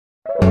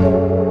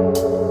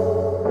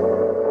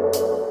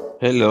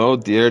Hello,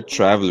 dear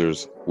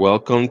travelers.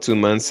 Welcome to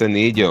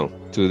Manzanillo.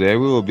 Today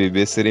we will be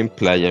visiting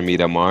Playa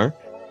Miramar,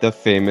 the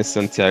famous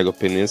Santiago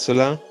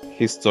Peninsula,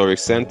 historic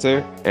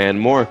center, and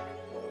more.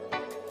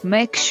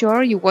 Make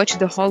sure you watch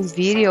the whole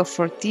video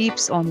for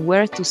tips on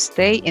where to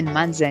stay in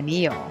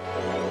Manzanillo.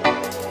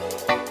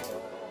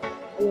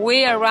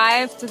 We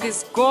arrived to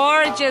this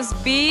gorgeous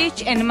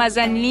beach in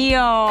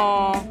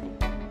Manzanillo.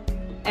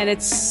 And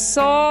it's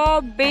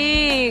so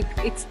big,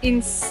 it's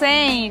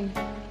insane.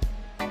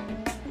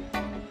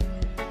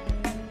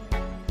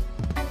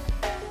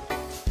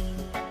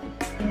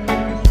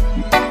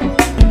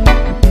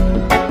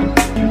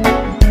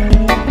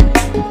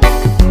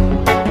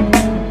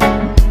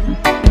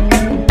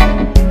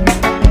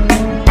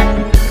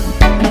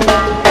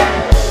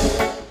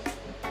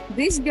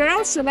 These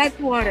girls select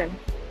water.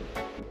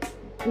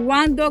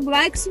 One dog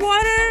likes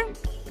water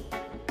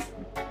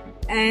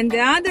and the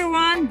other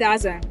one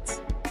doesn't.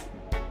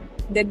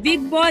 The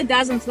big boy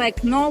doesn't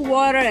like no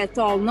water at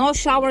all, no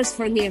showers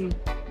for him.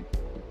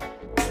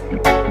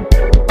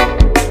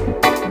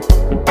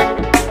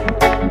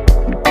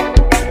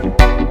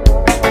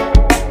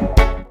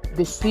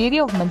 The city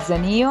of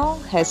Manzanillo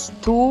has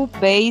 2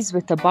 bays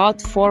with about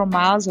 4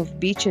 miles of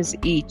beaches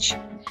each,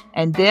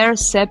 and they're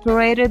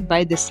separated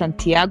by the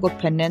Santiago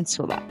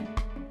Peninsula.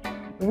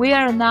 We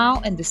are now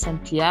in the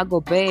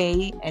Santiago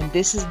Bay, and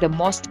this is the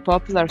most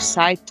popular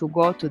site to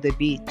go to the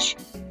beach.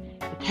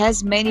 It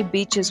has many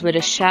beaches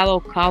with shallow,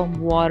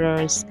 calm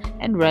waters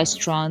and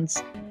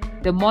restaurants.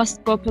 The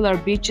most popular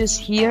beaches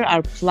here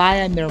are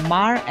Playa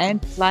Miramar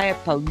and Playa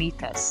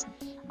Palmitas,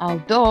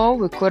 although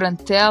we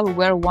couldn't tell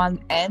where one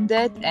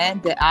ended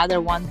and the other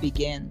one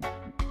began.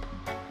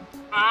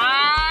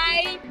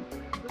 I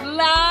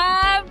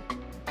love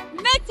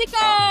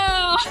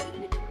Mexico!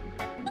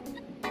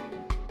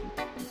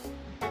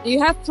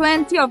 You have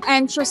plenty of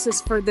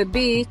entrances for the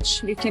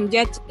beach. You can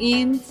get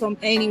in from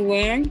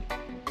anywhere.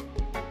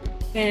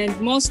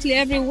 And mostly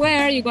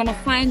everywhere you're gonna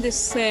find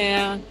this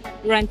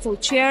rental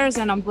chairs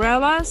and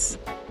umbrellas.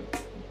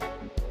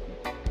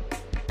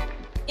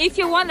 If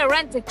you want to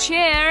rent the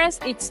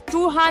chairs, it's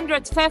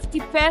 250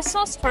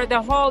 pesos for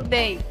the whole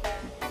day.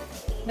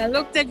 Now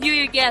look the view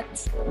you get.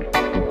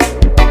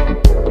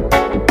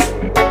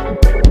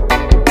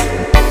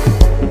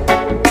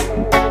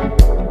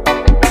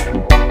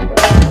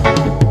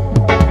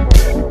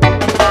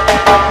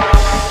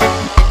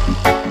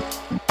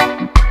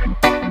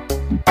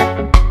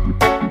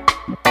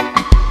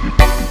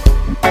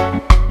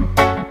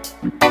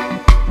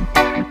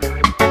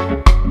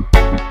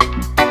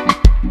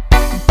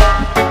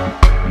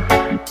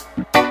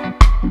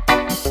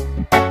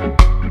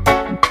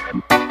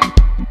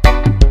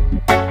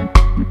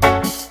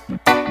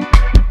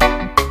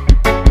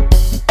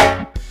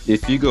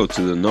 If you go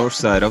to the north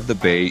side of the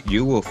bay,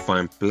 you will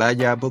find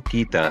Playa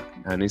Boquita,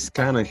 and it's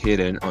kind of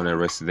hidden on a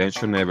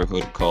residential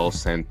neighborhood called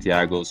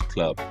Santiago's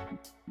Club.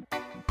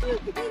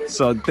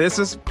 So this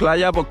is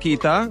Playa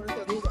Boquita.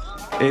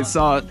 It's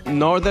the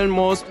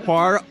northernmost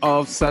part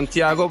of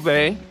Santiago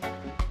Bay.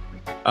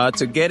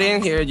 To get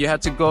in here, you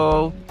have to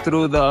go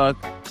through the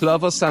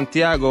Club of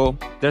Santiago.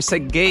 There's a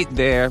gate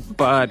there,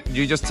 but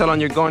you just tell them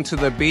you're going to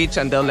the beach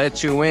and they'll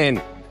let you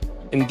in.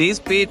 And this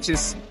beach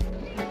is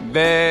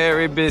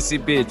very busy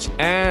beach,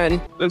 and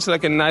looks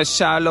like a nice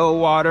shallow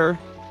water,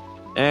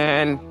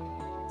 and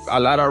a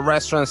lot of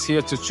restaurants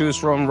here to choose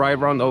from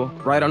right on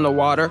the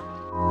water.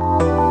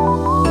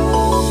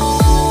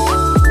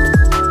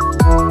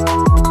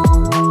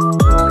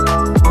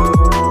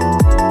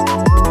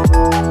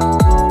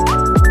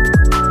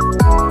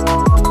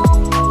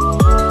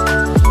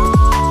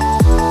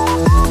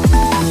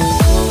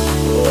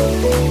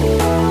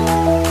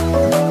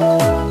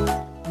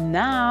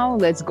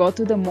 Let's go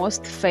to the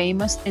most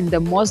famous and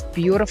the most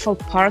beautiful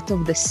part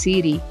of the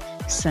city,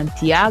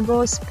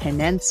 Santiago's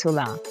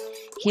Peninsula.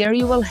 Here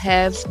you will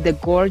have the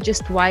gorgeous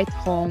white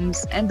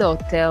homes and the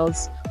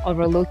hotels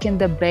overlooking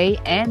the bay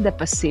and the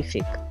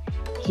Pacific.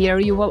 Here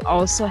you will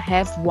also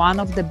have one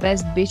of the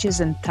best beaches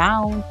in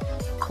town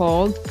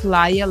called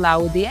Playa La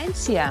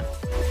Audiencia.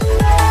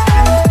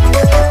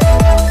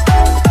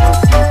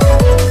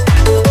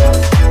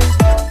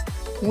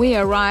 We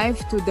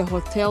arrived to the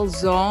hotel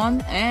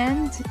zone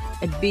and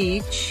a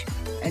beach,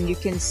 and you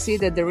can see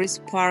that there is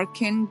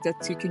parking,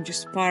 that you can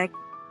just park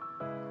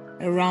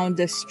around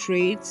the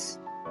streets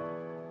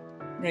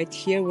right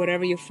here,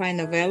 whatever you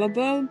find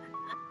available.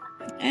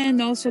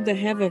 And also they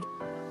have a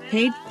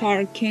paid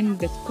parking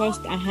that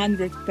costs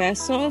 100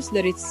 pesos,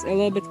 that it's a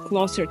little bit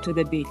closer to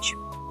the beach.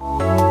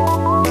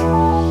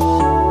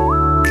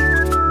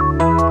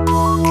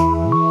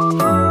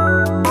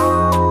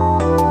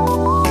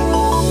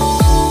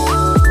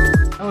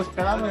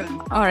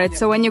 Alright,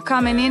 so when you're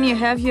coming in, you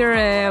have your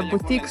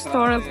boutique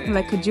store,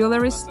 like a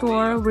jewelry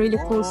store, really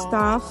cool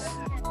stuff.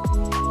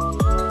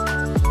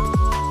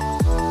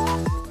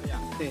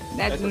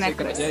 That's the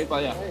necklace.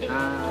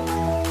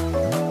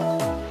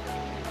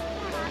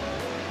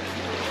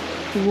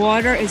 The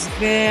water is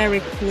very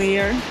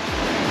clear.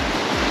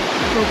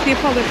 For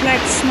people that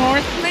like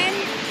snorkeling,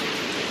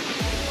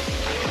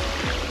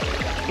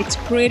 It's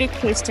pretty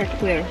crystal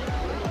clear.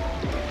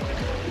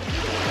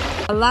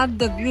 I love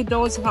the view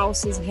those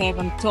houses have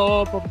on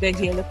top of the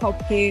hill. Look how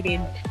pretty.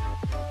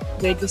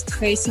 They're just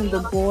facing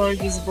the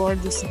gorgeous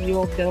view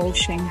of the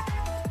ocean.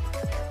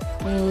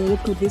 Oh,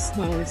 look at this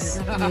house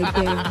right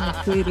there,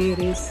 how pretty it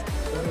is.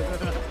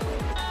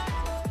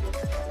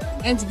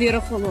 It's a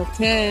beautiful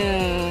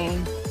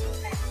hotel.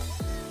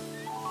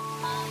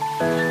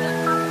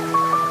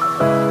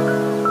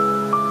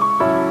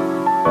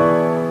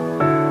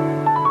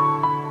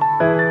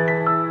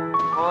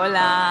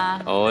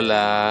 Hola.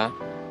 Hola.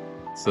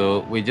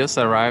 So we just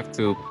arrived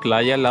to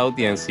Playa La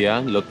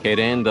Audiencia, located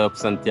in the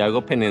Santiago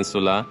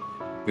Peninsula.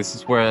 This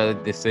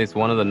is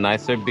one of the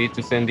nicer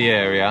beaches in the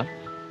area,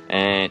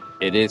 and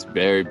it is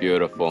very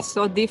beautiful. It's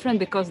so different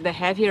because they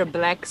have here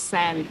black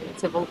sand.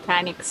 It's a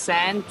volcanic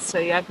sand, so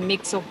you have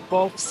mix of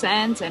both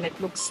sands, and it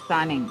looks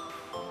stunning.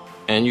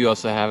 And you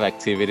also have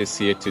activities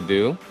here to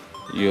do.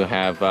 You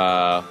have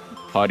a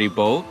party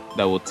boat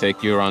that will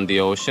take you around the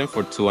ocean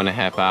for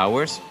 2.5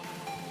 hours.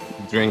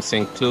 Drinks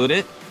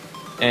included,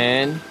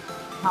 and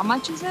how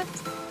much is it?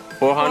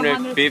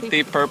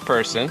 450 per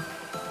person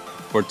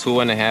for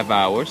 2.5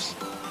 hours.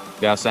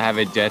 They also have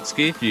a jet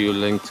ski if you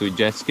link to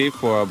jet ski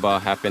for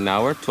about half an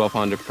hour,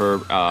 1,200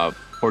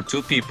 for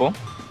 2 people.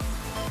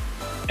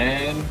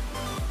 And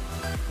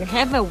they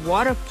have a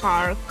water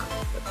park,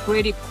 a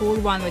pretty cool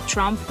one with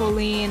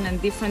trampoline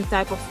and different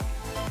type of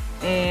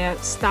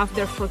stuff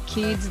there for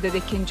kids that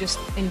they can just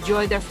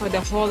enjoy there for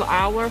the whole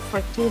hour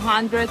for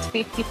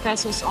 250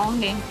 pesos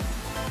only.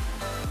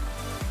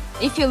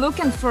 If you're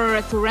looking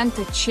to rent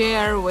a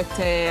chair with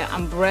an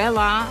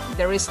umbrella,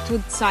 there is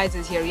 2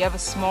 sizes here. You have a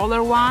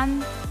smaller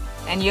one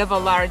and you have a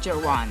larger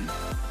one.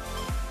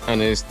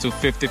 And it's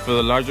 250 for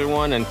the larger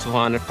one and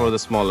 200 for the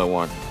smaller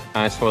one.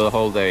 And it's for the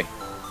whole day.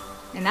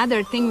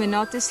 Another thing we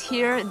noticed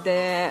here,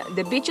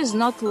 the beach is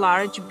not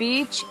large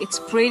beach. It's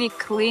pretty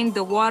clean.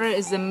 The water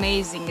is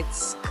amazing.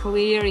 It's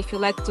clear. If you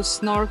like to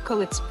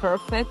snorkel, it's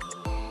perfect.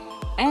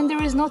 And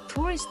there is no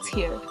tourists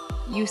here.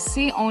 You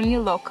see only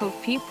local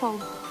people.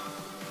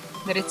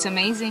 But it's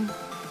amazing.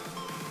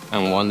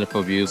 And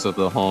wonderful views of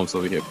the homes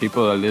over here.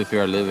 People that live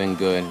here are living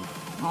good.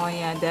 Oh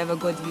yeah, they have a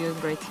good view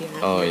right here.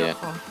 Oh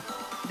beautiful. Yeah.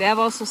 They have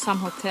also some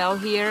hotel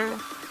here,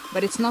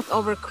 but it's not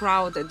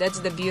overcrowded. That's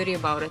the beauty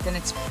about it. And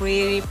it's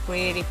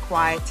pretty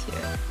quiet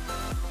here.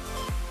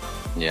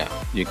 Yeah,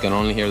 you can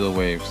only hear the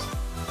waves.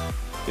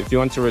 If you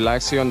want to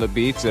relax here on the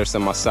beach, there's a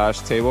massage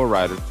table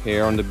right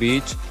here on the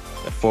beach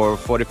for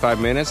 45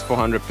 minutes,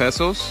 400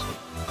 pesos.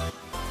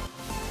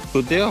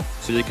 Good deal,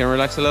 so you can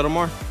relax a little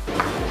more.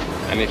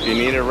 And if you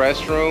need a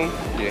restroom,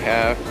 you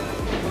have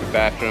the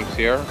bathrooms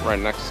here right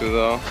next to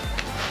the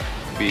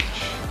beach.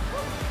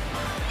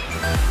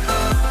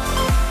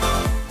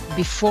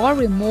 Before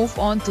we move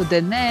on to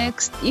the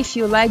next, if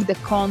you like the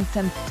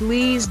content,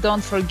 please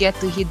don't forget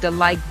to hit the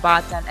like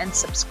button and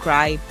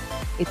subscribe.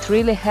 It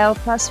really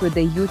helps us with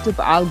the YouTube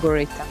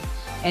algorithm,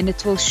 and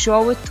it will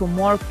show it to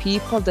more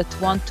people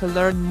that want to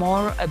learn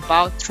more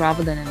about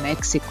traveling in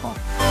Mexico.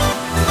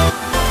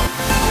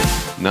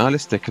 Now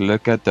let's take a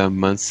look at the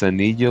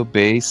Manzanillo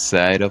Bay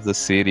side of the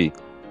city.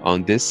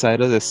 On this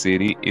side of the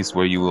city is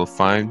where you will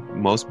find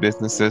most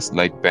businesses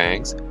like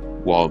banks,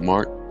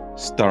 Walmart,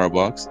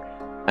 Starbucks,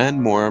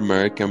 and more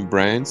American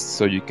brands,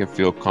 so you can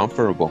feel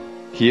comfortable.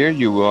 Here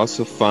you will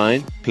also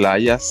find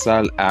Playa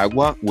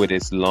Salagua with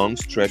its long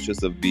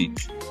stretches of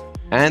beach,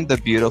 and the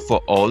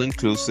beautiful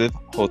all-inclusive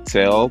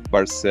Hotel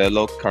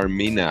Barcelo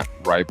Carmina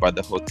right by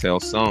the hotel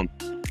zone.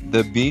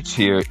 The beach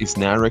here is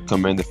not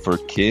recommended for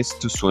kids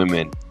to swim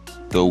in.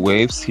 The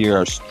waves here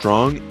are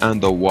strong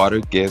and the water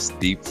gets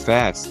deep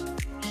fast.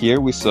 Here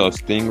we saw a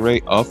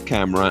stingray off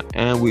camera,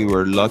 and we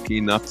were lucky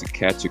enough to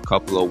catch a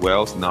couple of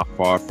whales not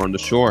far from the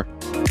shore.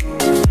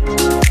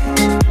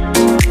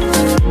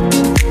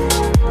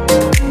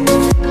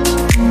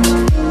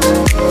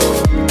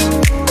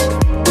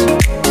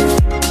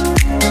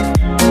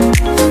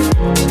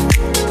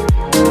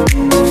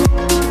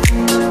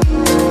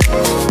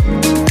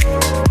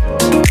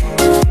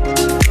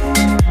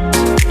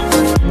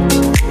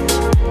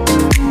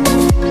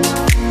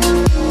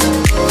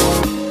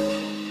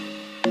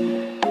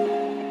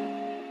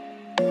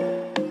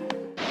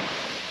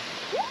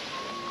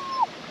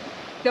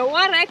 The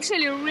water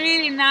actually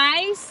really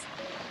nice,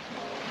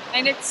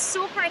 and it's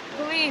super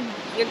clean.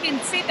 You can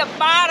see the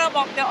bottom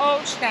of the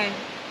ocean.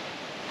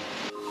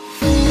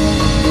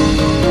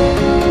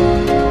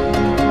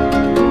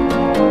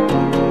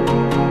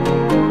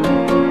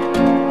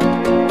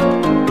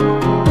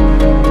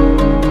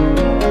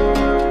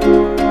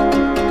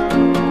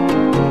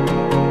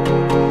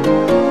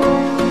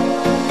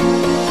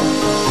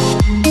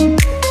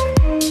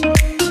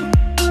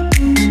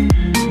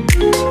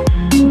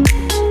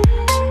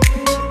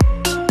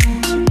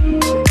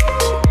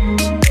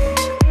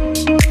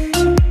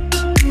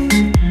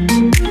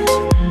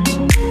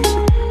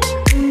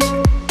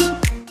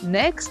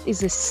 Next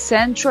is a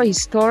Centro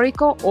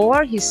Historico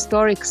or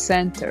Historic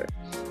Center.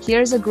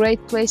 Here's a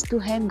great place to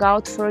hang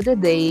out for the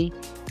day.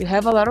 You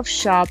have a lot of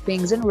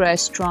shoppings and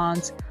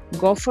restaurants,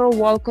 Go for a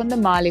walk on the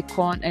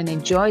Malecón and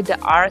enjoy the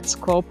art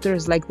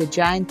sculptures like the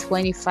giant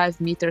 25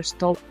 meters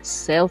tall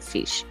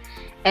Sailfish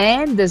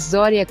and the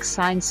Zodiac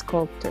sign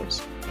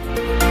sculptures.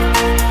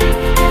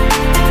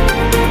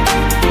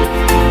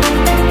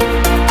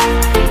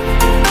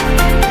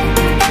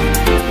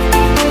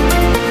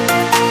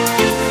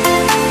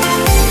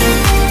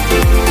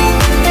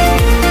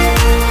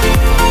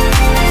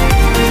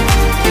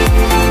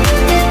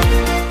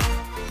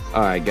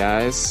 Alright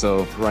guys,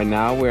 so right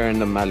now we're in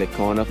the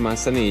Malecón of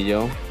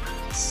Manzanillo.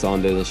 It's on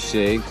a little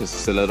shade because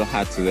it's a little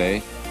hot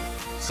today.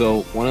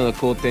 So one of the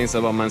cool things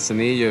about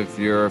Manzanillo, if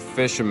you're a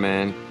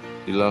fisherman,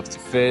 you love to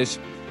fish,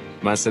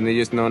 Manzanillo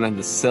is known as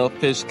the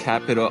Sailfish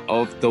Capital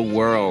of the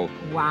world.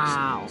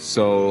 Wow.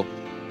 So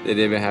it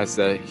even has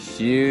a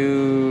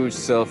huge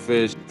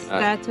sailfish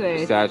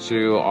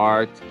statue,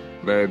 art,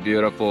 very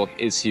beautiful.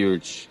 It's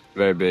huge,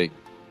 very big.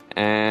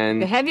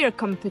 And they have your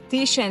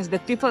competitions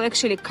that people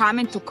actually come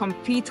in to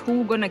compete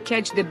who's gonna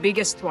catch the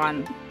biggest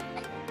one.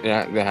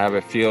 Yeah, they have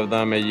a few of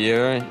them a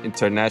year,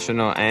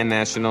 international and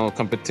national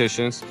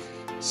competitions.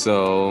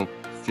 So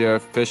if you're a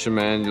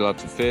fisherman, you love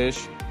to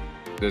fish,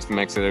 this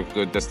makes it a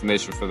good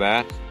destination for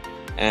that.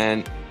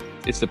 And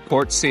it's a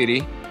port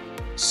city,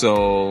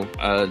 so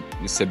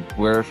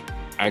we're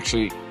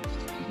actually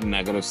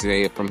not gonna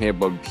say it from here,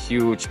 but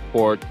huge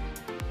port.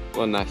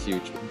 Well, not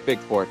huge, big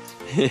port.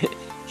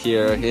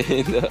 Here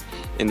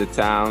in the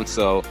town,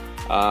 so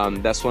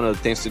that's one of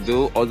the things to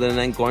do. Other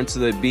than going to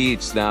the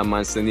beach, now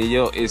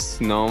Manzanillo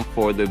is known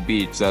for the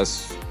beach.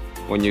 That's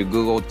when you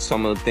Google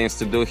some of the things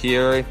to do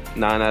here,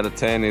 9 out of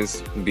 10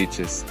 is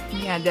beaches.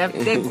 Yeah,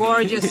 they're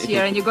gorgeous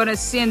here, and you're gonna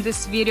see in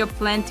this video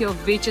plenty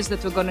of beaches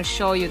that we're gonna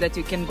show you that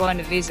you can go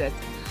and visit.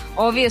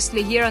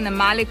 Obviously, here on the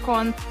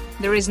Malecón,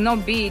 there is no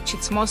beach.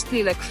 It's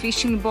mostly like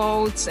fishing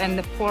boats and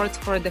the port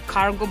for the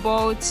cargo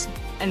boats.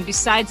 And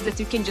besides that,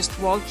 you can just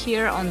walk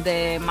here on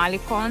the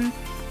Malecón.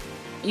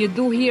 You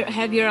do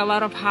have here a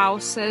lot of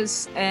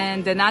houses.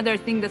 And another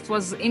thing that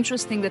was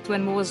interesting, that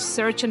when we was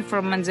searching for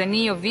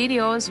Manzanillo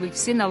videos, we've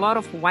seen a lot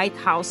of white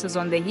houses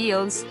on the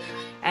hills,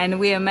 and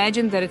we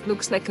imagined that it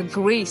looks like a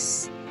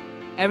Greece.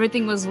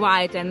 Everything was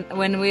white, and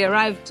when we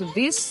arrived to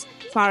this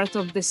part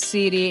of the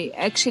city,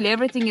 actually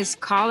everything is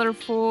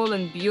colorful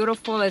and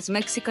beautiful, as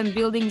Mexican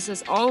buildings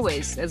as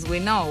always, as we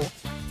know.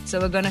 So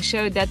we're gonna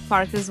show you that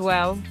part as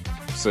well.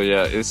 So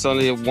yeah, it's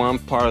only one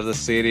part of the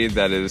city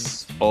that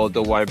is all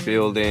the white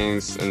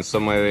buildings, and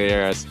some other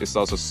areas it's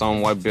also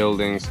some white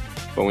buildings.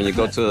 But when you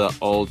go to the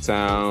old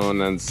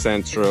town and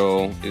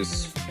central,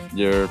 it's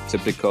your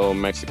typical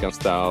Mexican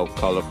style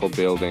colorful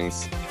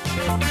buildings.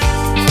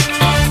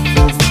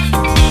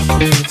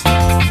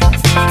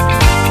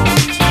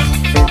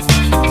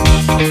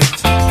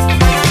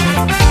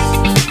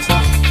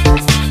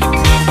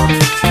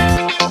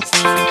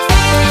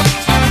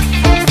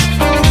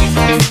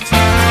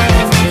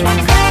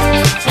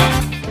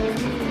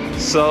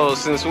 So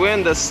since we're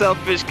in the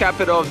Sailfish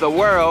Capital of the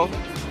world,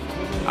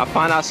 I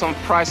found out some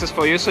prices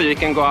for you so you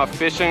can go out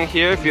fishing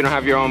here if you don't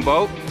have your own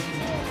boat.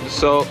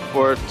 So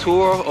for a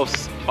tour of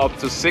up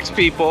to 6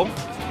 people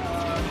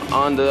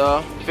on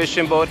the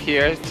fishing boat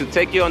here, to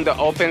take you on the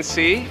open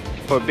sea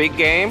for big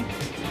game,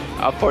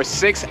 for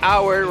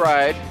 6-hour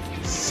ride,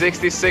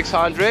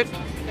 6,600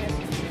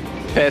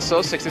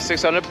 pesos,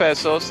 6,600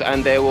 pesos,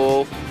 and they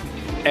will,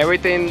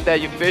 everything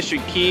that you fish you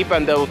keep,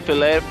 and they will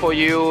fillet it for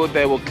you,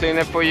 they will clean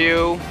it for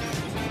you.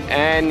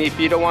 And if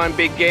you don't want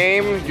big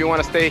game, you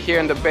want to stay here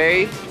in the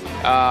bay,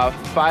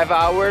 5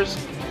 hours,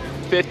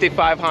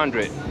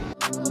 5,500.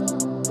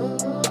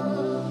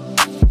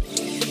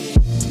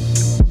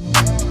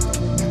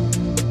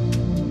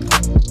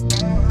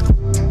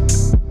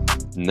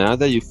 Now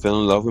that you fell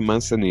in love with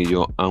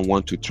Manzanillo and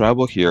want to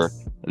travel here,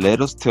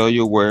 let us tell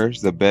you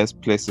where's the best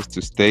places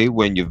to stay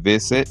when you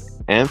visit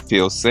and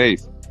feel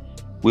safe.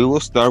 We will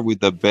start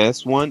with the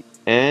best one,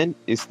 and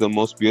it's the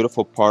most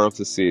beautiful part of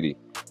the city,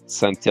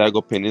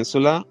 Santiago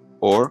Peninsula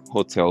or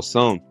Hotel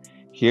Zone.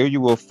 Here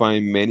you will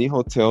find many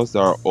hotels that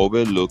are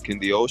overlooking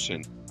the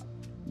ocean.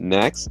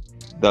 Next,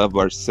 the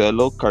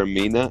Barcelo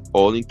Carmina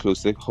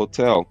all-inclusive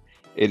hotel.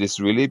 It is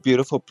really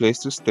beautiful place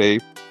to stay,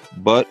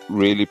 but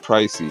really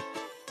pricey.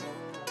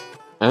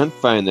 And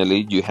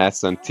finally, you have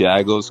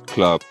Santiago's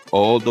Club,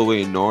 all the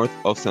way north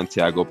of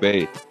Santiago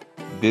Bay.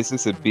 This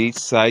is a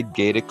beachside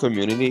gated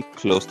community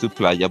close to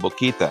Playa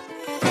Boquita.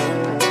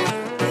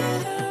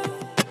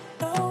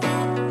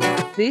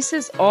 This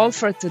is all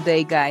for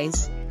today,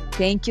 guys.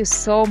 Thank you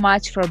so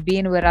much for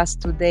being with us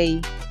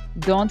today.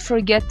 Don't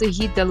forget to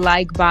hit the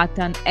like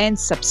button and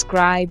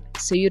subscribe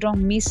so you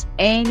don't miss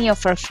any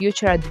of our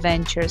future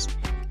adventures.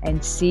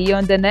 And see you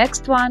on the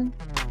next one.